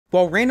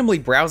While randomly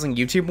browsing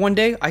YouTube one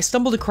day, I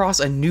stumbled across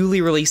a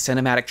newly released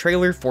cinematic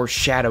trailer for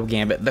Shadow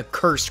Gambit, The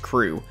Cursed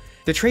Crew.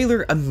 The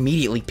trailer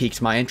immediately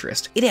piqued my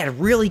interest. It had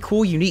really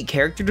cool, unique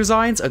character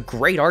designs, a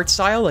great art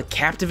style, a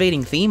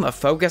captivating theme, a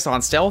focus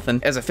on stealth,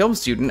 and as a film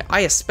student,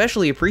 I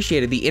especially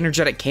appreciated the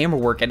energetic camera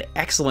work and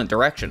excellent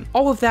direction.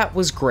 All of that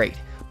was great.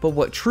 But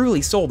what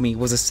truly sold me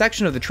was a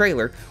section of the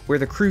trailer where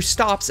the crew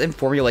stops and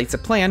formulates a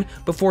plan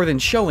before then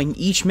showing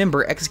each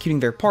member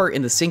executing their part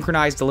in the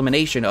synchronized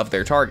elimination of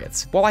their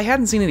targets. While I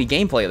hadn't seen any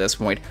gameplay at this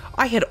point,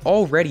 I had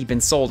already been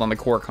sold on the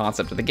core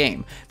concept of the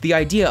game. The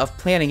idea of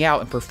planning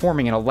out and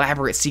performing an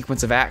elaborate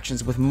sequence of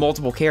actions with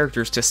multiple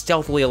characters to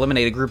stealthily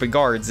eliminate a group of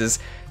guards is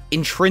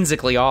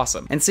intrinsically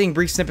awesome, and seeing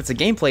brief snippets of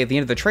gameplay at the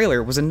end of the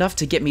trailer was enough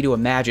to get me to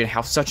imagine how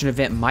such an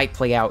event might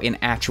play out in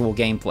actual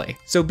gameplay.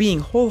 So being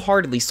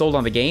wholeheartedly sold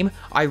on the game,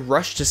 I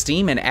rushed to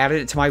Steam and added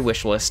it to my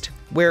wishlist,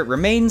 where it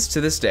remains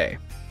to this day.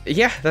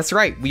 Yeah, that's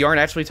right, we aren't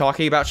actually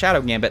talking about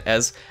Shadow Gambit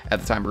as, at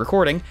the time of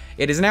recording,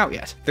 it isn't out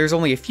yet. There's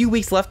only a few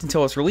weeks left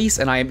until its release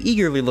and I am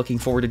eagerly looking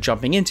forward to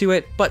jumping into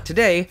it, but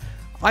today,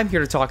 I'm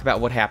here to talk about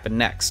what happened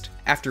next.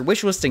 After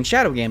wishlisting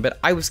Shadow Gambit,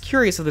 I was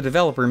curious if the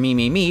developer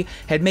Mimimi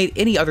had made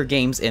any other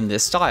games in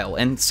this style,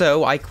 and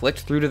so I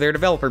clicked through to their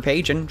developer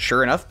page and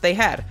sure enough, they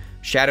had.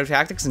 Shadow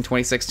Tactics in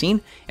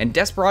 2016, and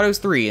Desperados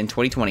 3 in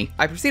 2020.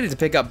 I proceeded to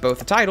pick up both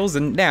the titles,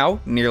 and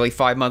now, nearly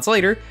 5 months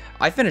later,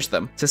 I finished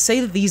them. To say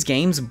that these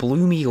games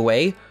blew me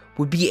away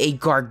would be a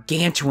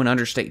gargantuan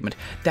understatement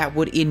that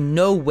would in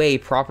no way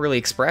properly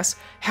express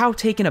how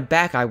taken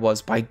aback I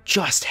was by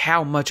just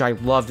how much I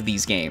loved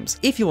these games.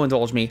 If you'll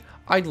indulge me,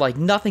 I'd like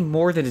nothing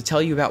more than to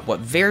tell you about what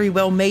very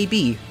well may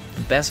be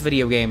the best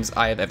video games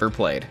I have ever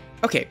played.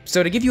 Okay,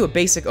 so to give you a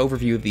basic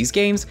overview of these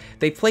games,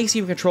 they place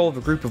you in control of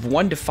a group of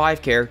 1 to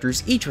 5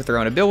 characters, each with their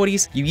own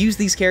abilities. You use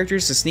these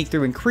characters to sneak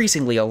through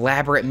increasingly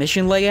elaborate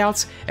mission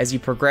layouts as you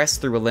progress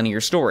through a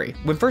linear story.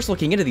 When first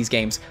looking into these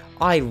games,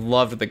 I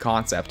loved the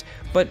concept,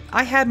 but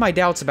I had my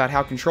doubts about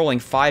how controlling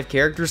 5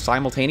 characters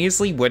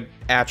simultaneously would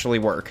actually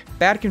work.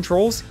 Bad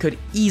controls could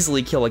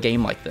easily kill a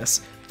game like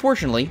this.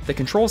 Fortunately, the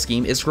control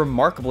scheme is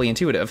remarkably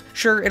intuitive.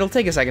 Sure, it'll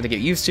take a second to get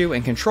used to,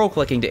 and control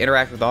clicking to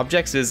interact with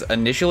objects is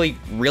initially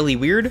really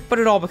weird, but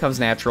it all becomes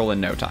natural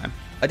in no time.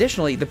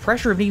 Additionally, the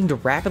pressure of needing to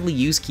rapidly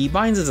use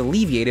keybinds is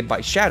alleviated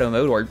by Shadow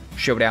Mode, or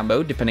Showdown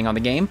Mode depending on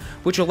the game,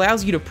 which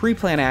allows you to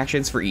pre-plan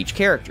actions for each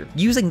character.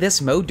 Using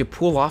this mode to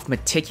pull off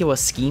meticulous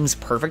schemes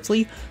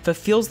perfectly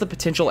fulfills the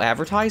potential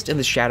advertised in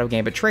the Shadow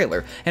Gambit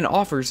trailer, and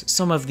offers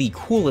some of the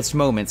coolest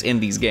moments in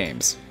these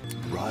games.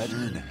 Rider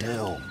in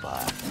hell,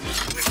 Bob.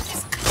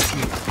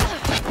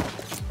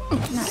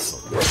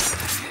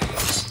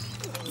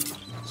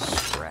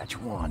 Scratch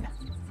 1.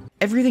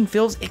 Everything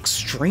feels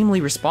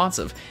extremely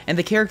responsive, and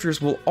the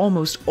characters will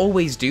almost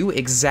always do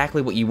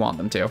exactly what you want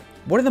them to.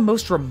 One of the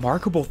most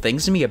remarkable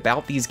things to me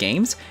about these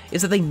games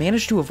is that they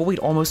manage to avoid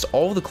almost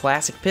all the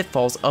classic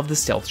pitfalls of the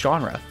stealth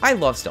genre. I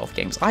love stealth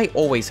games, I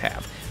always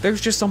have. There's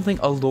just something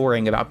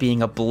alluring about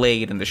being a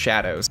blade in the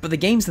shadows, but the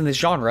games in this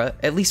genre,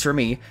 at least for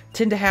me,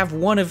 tend to have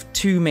one of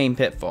 2 main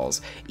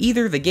pitfalls.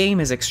 Either the game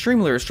is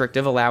extremely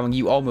restrictive, allowing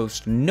you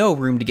almost no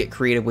room to get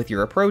creative with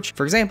your approach.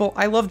 For example,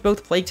 I loved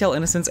both Plague Tale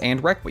Innocence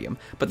and Requiem,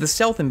 but the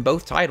stealth in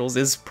both titles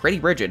is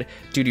pretty rigid.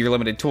 Due to your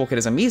limited toolkit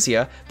as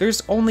Amicia,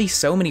 there's only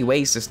so many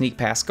ways to sneak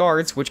past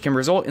guards, which can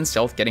result in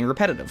stealth getting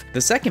repetitive.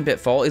 The second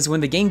pitfall is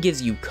when the game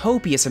gives you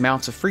copious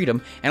amounts of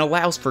freedom and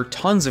allows for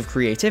tons of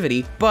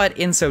creativity, but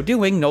in so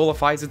doing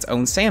nullifies its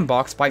own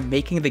sandbox by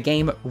making the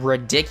game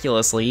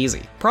ridiculously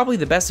easy. Probably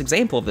the best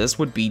example of this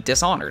would be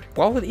Dishonored.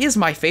 While it is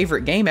my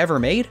favorite game ever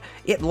made,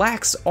 it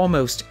lacks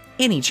almost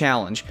any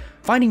challenge.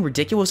 Finding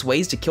ridiculous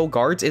ways to kill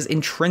guards is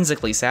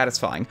intrinsically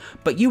satisfying,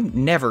 but you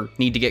never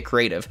need to get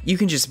creative. You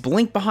can just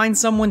blink behind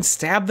someone,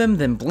 stab them,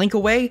 then blink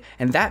away,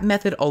 and that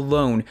method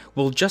alone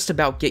will just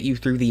about get you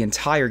through the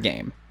entire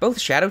game. Both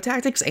Shadow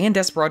Tactics and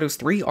Desperados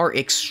 3 are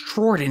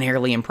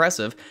extraordinarily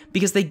impressive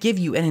because they give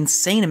you an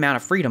insane amount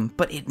of freedom,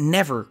 but it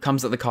never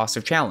comes at the cost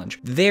of challenge.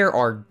 There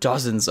are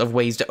dozens of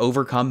ways to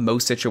overcome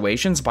most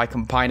situations by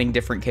combining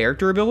different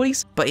character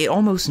abilities, but it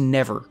almost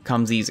never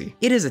comes easy.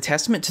 It is a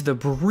testament to the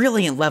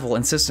brilliant level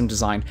and system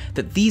design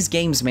that these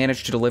games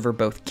manage to deliver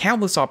both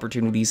countless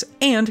opportunities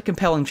and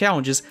compelling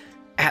challenges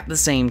at the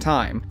same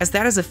time, as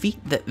that is a feat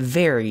that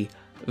very,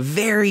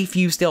 very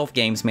few stealth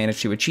games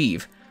manage to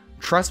achieve.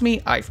 Trust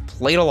me, I've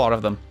played a lot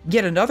of them.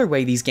 Yet another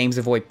way these games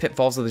avoid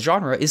pitfalls of the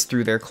genre is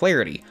through their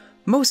clarity.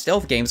 Most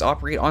stealth games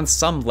operate on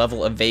some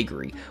level of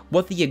vagary.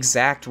 What the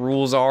exact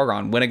rules are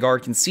on when a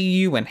guard can see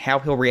you and how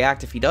he'll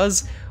react if he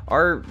does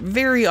are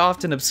very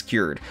often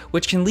obscured,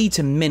 which can lead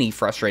to many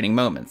frustrating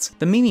moments.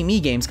 The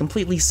Mimimi games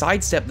completely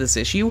sidestep this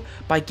issue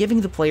by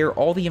giving the player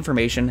all the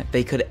information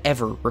they could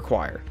ever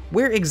require.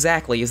 Where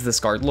exactly is this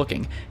guard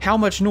looking? How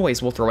much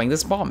noise will throwing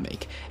this bomb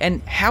make?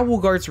 And how will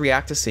guards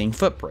react to seeing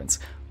footprints?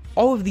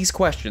 All of these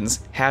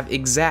questions have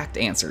exact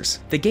answers.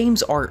 The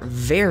games are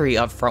very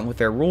upfront with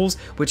their rules,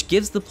 which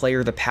gives the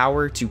player the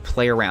power to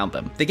play around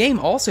them. The game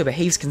also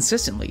behaves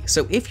consistently,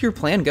 so if your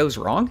plan goes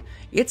wrong,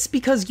 it's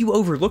because you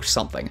overlooked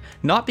something,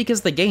 not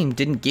because the game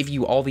didn't give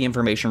you all the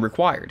information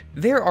required.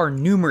 There are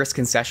numerous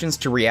concessions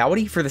to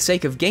reality for the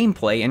sake of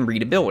gameplay and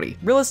readability.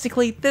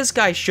 Realistically, this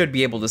guy should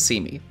be able to see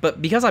me, but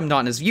because I'm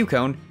not in his view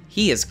cone,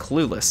 he is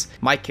clueless.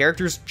 My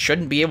characters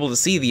shouldn't be able to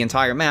see the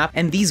entire map,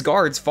 and these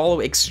guards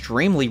follow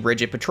extremely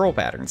rigid patrol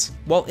patterns.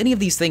 While any of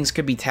these things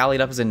could be tallied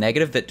up as a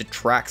negative that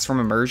detracts from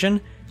immersion,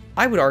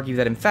 I would argue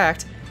that in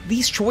fact,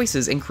 these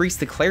choices increase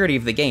the clarity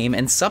of the game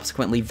and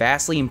subsequently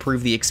vastly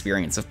improve the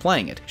experience of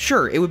playing it.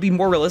 Sure, it would be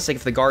more realistic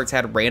if the guards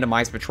had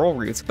randomized patrol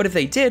routes, but if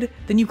they did,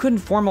 then you couldn't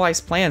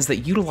formalize plans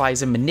that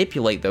utilize and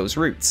manipulate those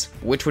routes,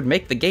 which would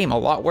make the game a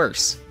lot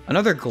worse.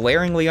 Another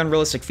glaringly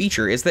unrealistic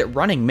feature is that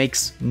running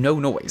makes no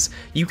noise.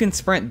 You can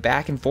sprint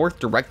back and forth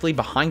directly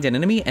behind an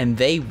enemy and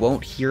they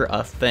won't hear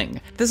a thing.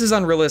 This is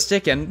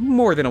unrealistic and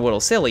more than a little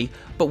silly,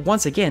 but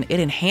once again, it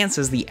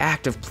enhances the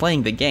act of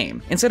playing the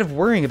game. Instead of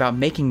worrying about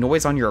making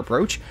noise on your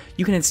approach,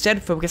 you can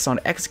instead focus on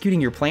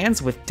executing your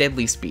plans with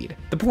deadly speed.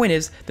 The point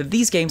is that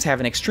these games have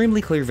an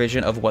extremely clear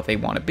vision of what they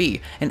want to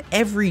be, and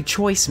every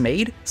choice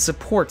made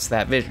supports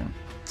that vision.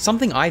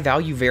 Something I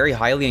value very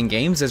highly in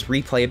games is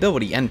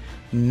replayability, and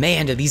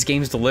man do these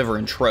games deliver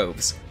in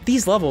troves.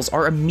 These levels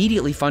are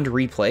immediately fun to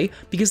replay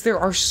because there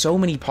are so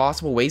many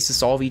possible ways to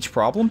solve each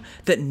problem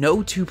that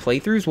no two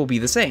playthroughs will be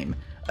the same.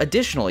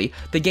 Additionally,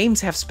 the games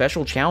have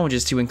special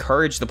challenges to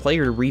encourage the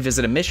player to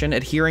revisit a mission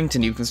adhering to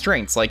new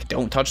constraints, like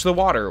don't touch the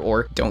water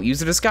or don't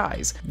use a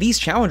disguise. These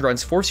challenge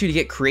runs force you to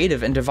get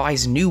creative and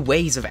devise new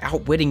ways of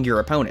outwitting your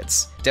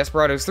opponents.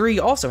 Desperados 3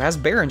 also has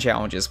Baron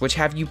challenges, which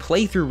have you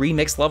play through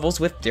remixed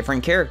levels with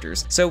different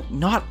characters. So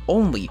not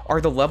only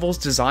are the levels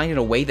designed in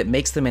a way that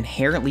makes them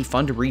inherently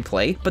fun to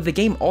replay, but the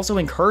game also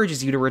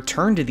encourages you to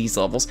return to these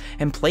levels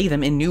and play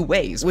them in new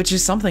ways, which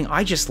is something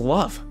I just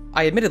love.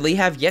 I admittedly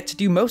have yet to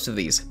do most of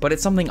these, but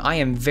it's something I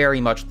am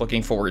very much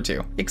looking forward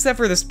to. Except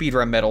for the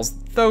speedrun medals,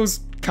 those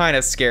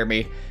kinda scare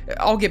me.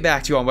 I'll get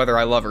back to you on whether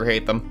I love or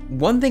hate them.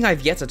 One thing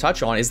I've yet to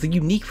touch on is the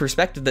unique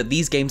perspective that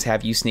these games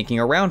have you sneaking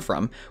around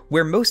from.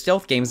 Where most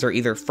stealth games are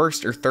either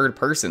first or third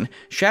person,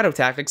 Shadow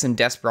Tactics and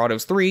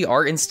Desperados 3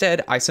 are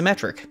instead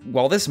isometric.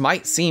 While this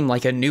might seem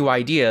like a new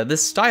idea,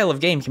 this style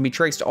of game can be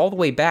traced all the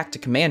way back to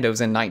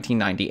Commandos in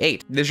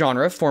 1998. The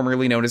genre,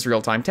 formerly known as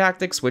real-time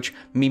tactics, which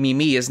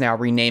Mimimi is now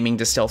renaming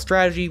to stealth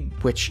strategy,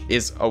 which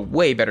is a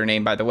way better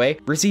name by the way,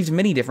 received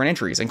many different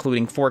entries,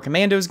 including 4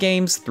 Commandos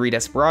games, 3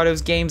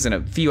 Desperados games, and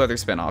a few other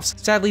spin-offs.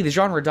 Sadly, the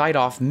genre died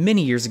off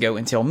many years ago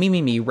until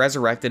Mimimi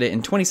resurrected it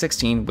in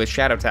 2016 with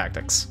Shadow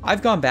Tactics.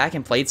 I've gone back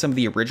and played some of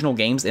the original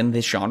games in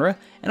this genre,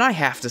 and I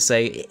have to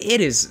say, it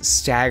is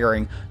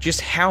staggering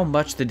just how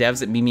much the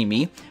devs at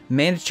Mimimi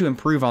managed to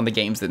improve on the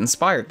games that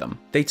inspired them.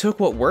 They took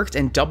what worked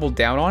and doubled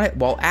down on it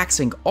while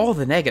axing all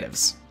the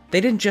negatives.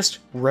 They didn't just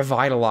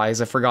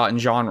revitalize a forgotten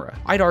genre.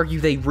 I'd argue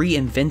they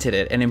reinvented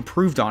it and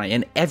improved on it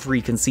in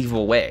every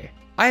conceivable way.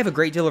 I have a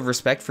great deal of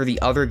respect for the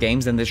other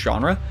games in this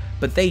genre,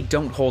 but they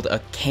don't hold a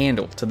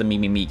candle to the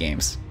Mimimi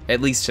games,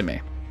 at least to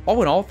me.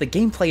 All in all, the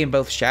gameplay in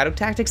both Shadow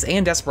Tactics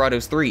and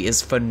Desperados 3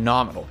 is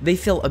phenomenal. They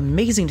feel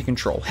amazing to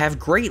control, have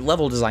great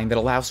level design that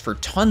allows for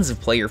tons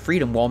of player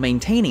freedom while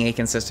maintaining a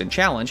consistent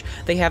challenge,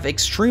 they have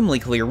extremely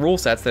clear rule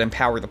sets that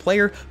empower the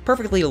player,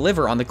 perfectly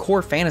deliver on the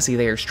core fantasy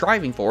they are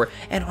striving for,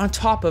 and on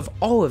top of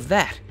all of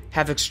that,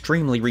 have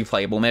extremely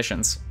replayable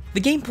missions. The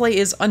gameplay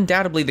is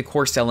undoubtedly the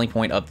core selling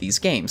point of these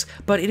games,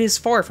 but it is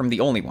far from the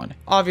only one.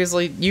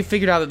 Obviously, you've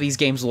figured out that these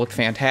games look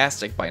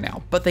fantastic by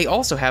now, but they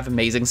also have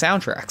amazing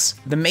soundtracks.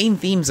 The main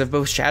themes of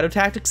both Shadow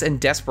Tactics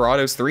and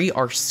Desperados 3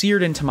 are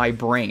seared into my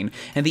brain,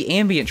 and the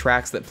ambient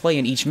tracks that play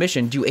in each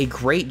mission do a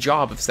great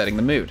job of setting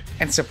the mood.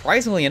 And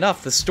surprisingly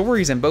enough, the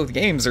stories in both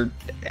games are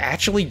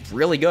actually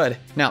really good.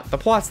 Now, the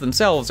plots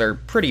themselves are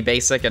pretty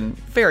basic and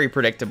very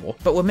predictable,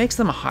 but what makes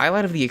them a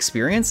highlight of the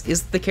experience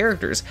is the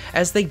characters,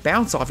 as they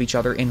bounce off each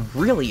other in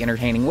really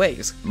entertaining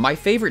ways. My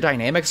favorite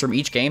dynamics from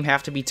each game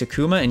have to be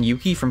Takuma and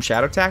Yuki from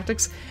Shadow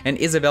Tactics, and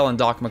Isabel and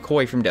Doc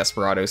McCoy from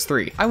Desperados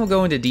 3. I won't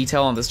go into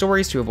detail on the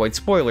stories to avoid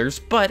spoilers,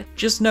 but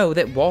just know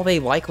that while they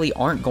likely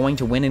aren't going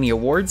to win any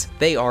awards,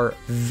 they are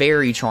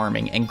very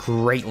charming and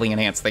greatly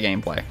enhance the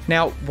gameplay.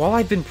 Now, while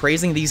I've been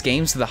praising these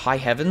games to the high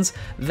heavens,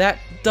 that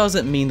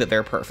doesn't mean that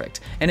they're perfect,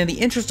 and in the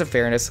interest of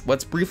fairness,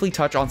 let's briefly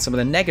touch on some of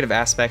the negative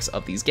aspects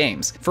of these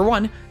games. For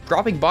one,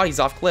 dropping bodies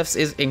off cliffs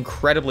is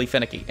incredibly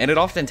finicky, and it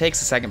often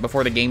takes a second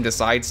before the game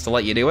decides to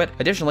let you do it.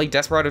 Additionally,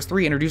 Desperados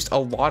 3 introduced a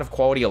lot of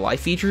quality of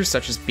life features,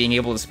 such as being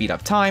able to speed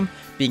up time,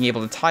 being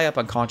able to tie up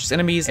unconscious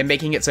enemies, and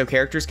making it so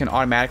characters can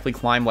automatically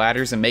climb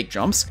ladders and make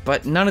jumps,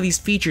 but none of these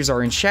features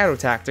are in Shadow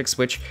Tactics,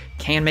 which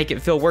can make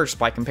it feel worse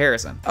by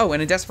comparison. Oh,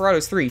 and in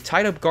Desperados 3,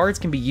 tied up guards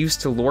can be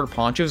used to lure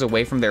ponchos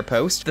away from their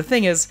post. The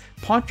thing is,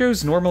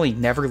 ponchos normally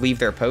never leave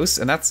their posts,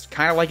 and that's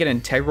kind of like an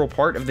integral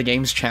part of the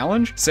game's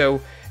challenge,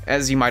 so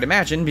As you might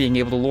imagine, being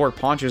able to lure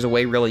ponchos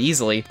away really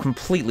easily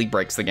completely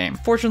breaks the game.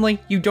 Fortunately,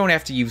 you don't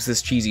have to use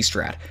this cheesy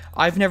strat.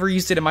 I've never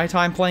used it in my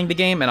time playing the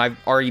game, and I've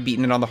already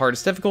beaten it on the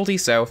hardest difficulty,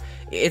 so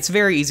it's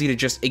very easy to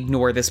just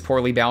ignore this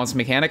poorly balanced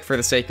mechanic for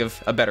the sake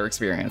of a better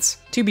experience.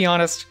 To be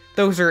honest,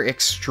 those are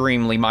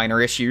extremely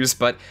minor issues,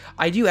 but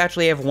I do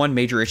actually have one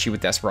major issue with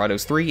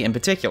Desperados 3 in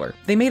particular.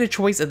 They made a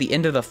choice at the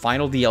end of the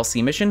final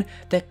DLC mission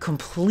that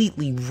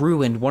completely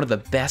ruined one of the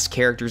best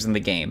characters in the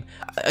game.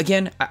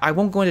 Again, I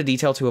won't go into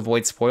detail to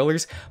avoid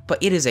spoilers,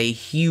 but it is a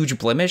huge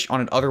blemish on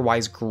an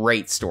otherwise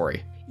great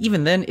story.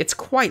 Even then, it's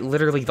quite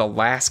literally the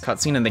last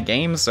cutscene in the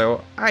game,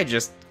 so I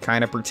just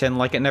kinda pretend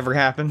like it never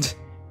happened.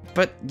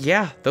 But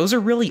yeah, those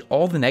are really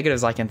all the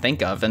negatives I can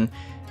think of, and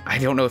I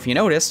don't know if you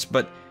noticed,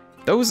 but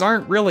those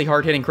aren't really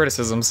hard-hitting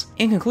criticisms.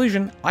 In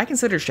conclusion, I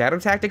consider Shadow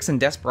Tactics and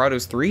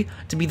Desperados 3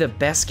 to be the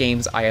best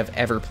games I have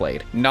ever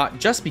played. Not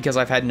just because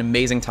I've had an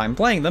amazing time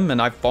playing them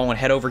and I've fallen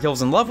head over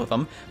heels in love with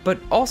them, but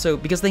also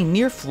because they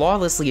near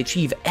flawlessly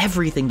achieve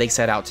everything they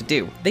set out to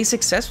do. They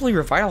successfully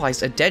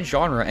revitalized a dead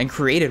genre and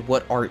created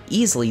what are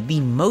easily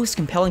the most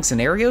compelling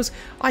scenarios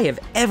I have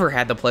ever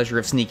had the pleasure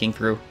of sneaking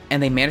through.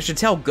 And they managed to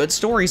tell good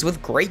stories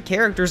with great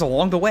characters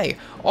along the way,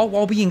 all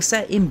while being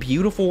set in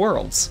beautiful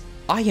worlds.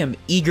 I am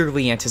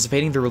eagerly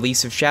anticipating the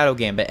release of Shadow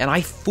Gambit, and I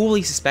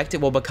fully suspect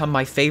it will become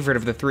my favorite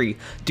of the three,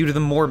 due to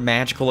the more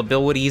magical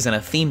abilities and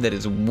a theme that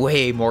is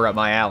way more up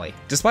my alley.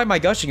 Despite my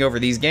gushing over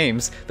these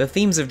games, the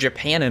themes of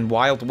Japan and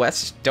Wild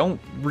West don't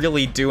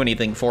really do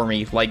anything for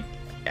me, like,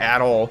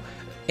 at all.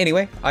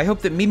 Anyway, I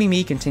hope that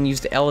Mimimi continues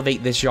to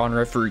elevate this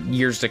genre for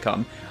years to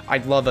come.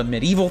 I'd love a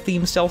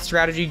medieval-themed stealth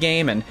strategy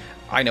game, and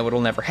I know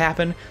it'll never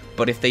happen,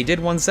 but if they did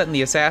one set in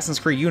the Assassin's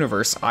Creed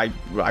universe, I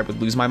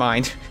would lose my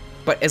mind.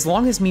 But as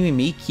long as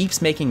Mimimi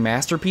keeps making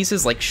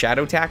masterpieces like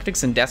Shadow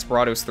Tactics and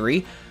Desperados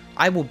 3,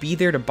 I will be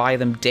there to buy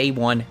them day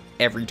one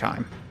every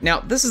time. Now,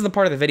 this is the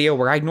part of the video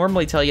where I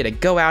normally tell you to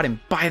go out and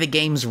buy the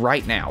games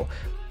right now,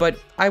 but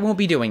I won't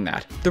be doing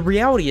that. The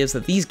reality is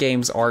that these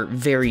games are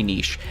very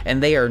niche,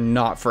 and they are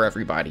not for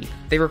everybody.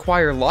 They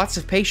require lots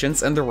of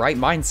patience and the right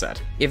mindset.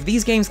 If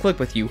these games click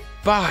with you,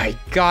 by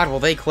God will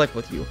they click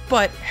with you.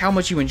 But how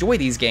much you enjoy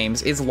these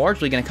games is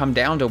largely going to come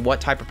down to what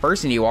type of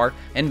person you are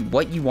and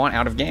what you want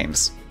out of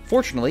games.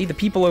 Fortunately, the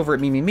people over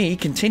at Mimimi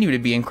continue to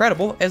be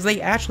incredible, as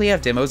they actually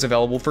have demos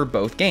available for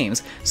both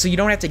games, so you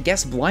don't have to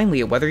guess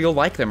blindly at whether you'll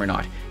like them or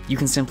not. You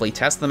can simply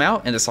test them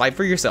out and decide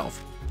for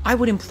yourself. I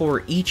would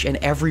implore each and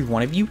every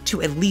one of you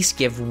to at least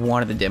give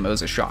one of the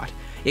demos a shot.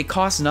 It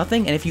costs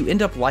nothing, and if you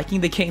end up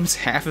liking the games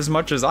half as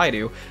much as I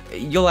do,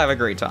 you'll have a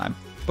great time.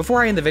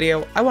 Before I end the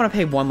video, I want to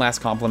pay one last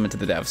compliment to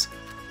the devs.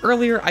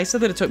 Earlier, I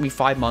said that it took me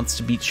 5 months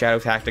to beat Shadow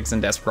Tactics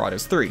and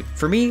Desperados 3.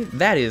 For me,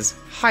 that is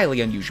highly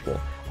unusual.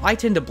 I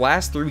tend to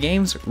blast through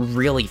games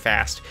really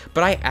fast,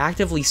 but I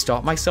actively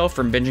stop myself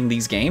from binging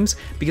these games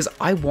because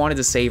I wanted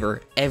to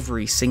savor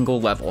every single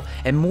level,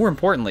 and more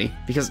importantly,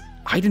 because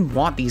I didn't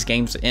want these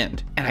games to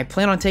end. And I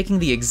plan on taking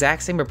the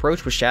exact same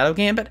approach with Shadow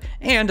Gambit,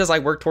 and as I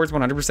work towards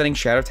 100%ing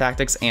Shadow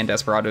Tactics and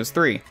Desperados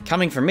 3.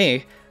 Coming from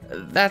me,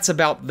 that's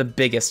about the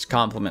biggest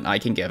compliment I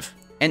can give.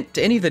 And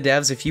to any of the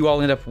devs, if you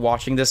all end up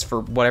watching this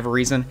for whatever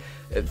reason,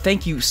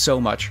 thank you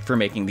so much for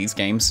making these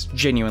games,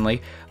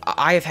 genuinely.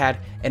 I have had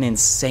an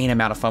insane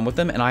amount of fun with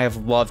them, and I have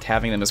loved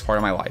having them as part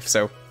of my life,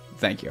 so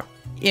thank you.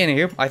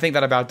 Anywho, I think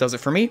that about does it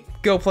for me.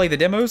 Go play the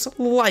demos,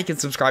 like and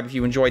subscribe if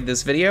you enjoyed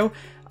this video.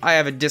 I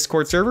have a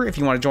Discord server if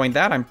you want to join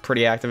that. I'm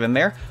pretty active in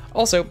there.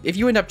 Also, if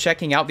you end up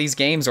checking out these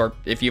games, or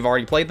if you've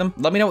already played them,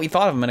 let me know what you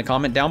thought of them in a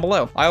comment down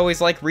below. I always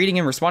like reading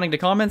and responding to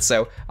comments,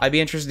 so I'd be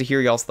interested to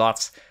hear y'all's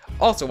thoughts.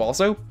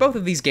 Also, both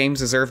of these games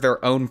deserve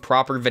their own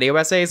proper video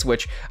essays,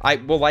 which I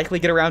will likely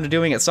get around to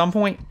doing at some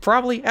point,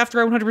 probably after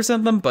I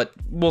 100% them, but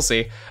we'll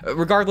see.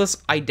 Regardless,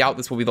 I doubt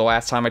this will be the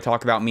last time I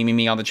talk about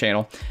Mimimi on the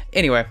channel.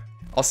 Anyway,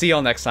 I'll see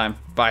y'all next time.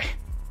 Bye.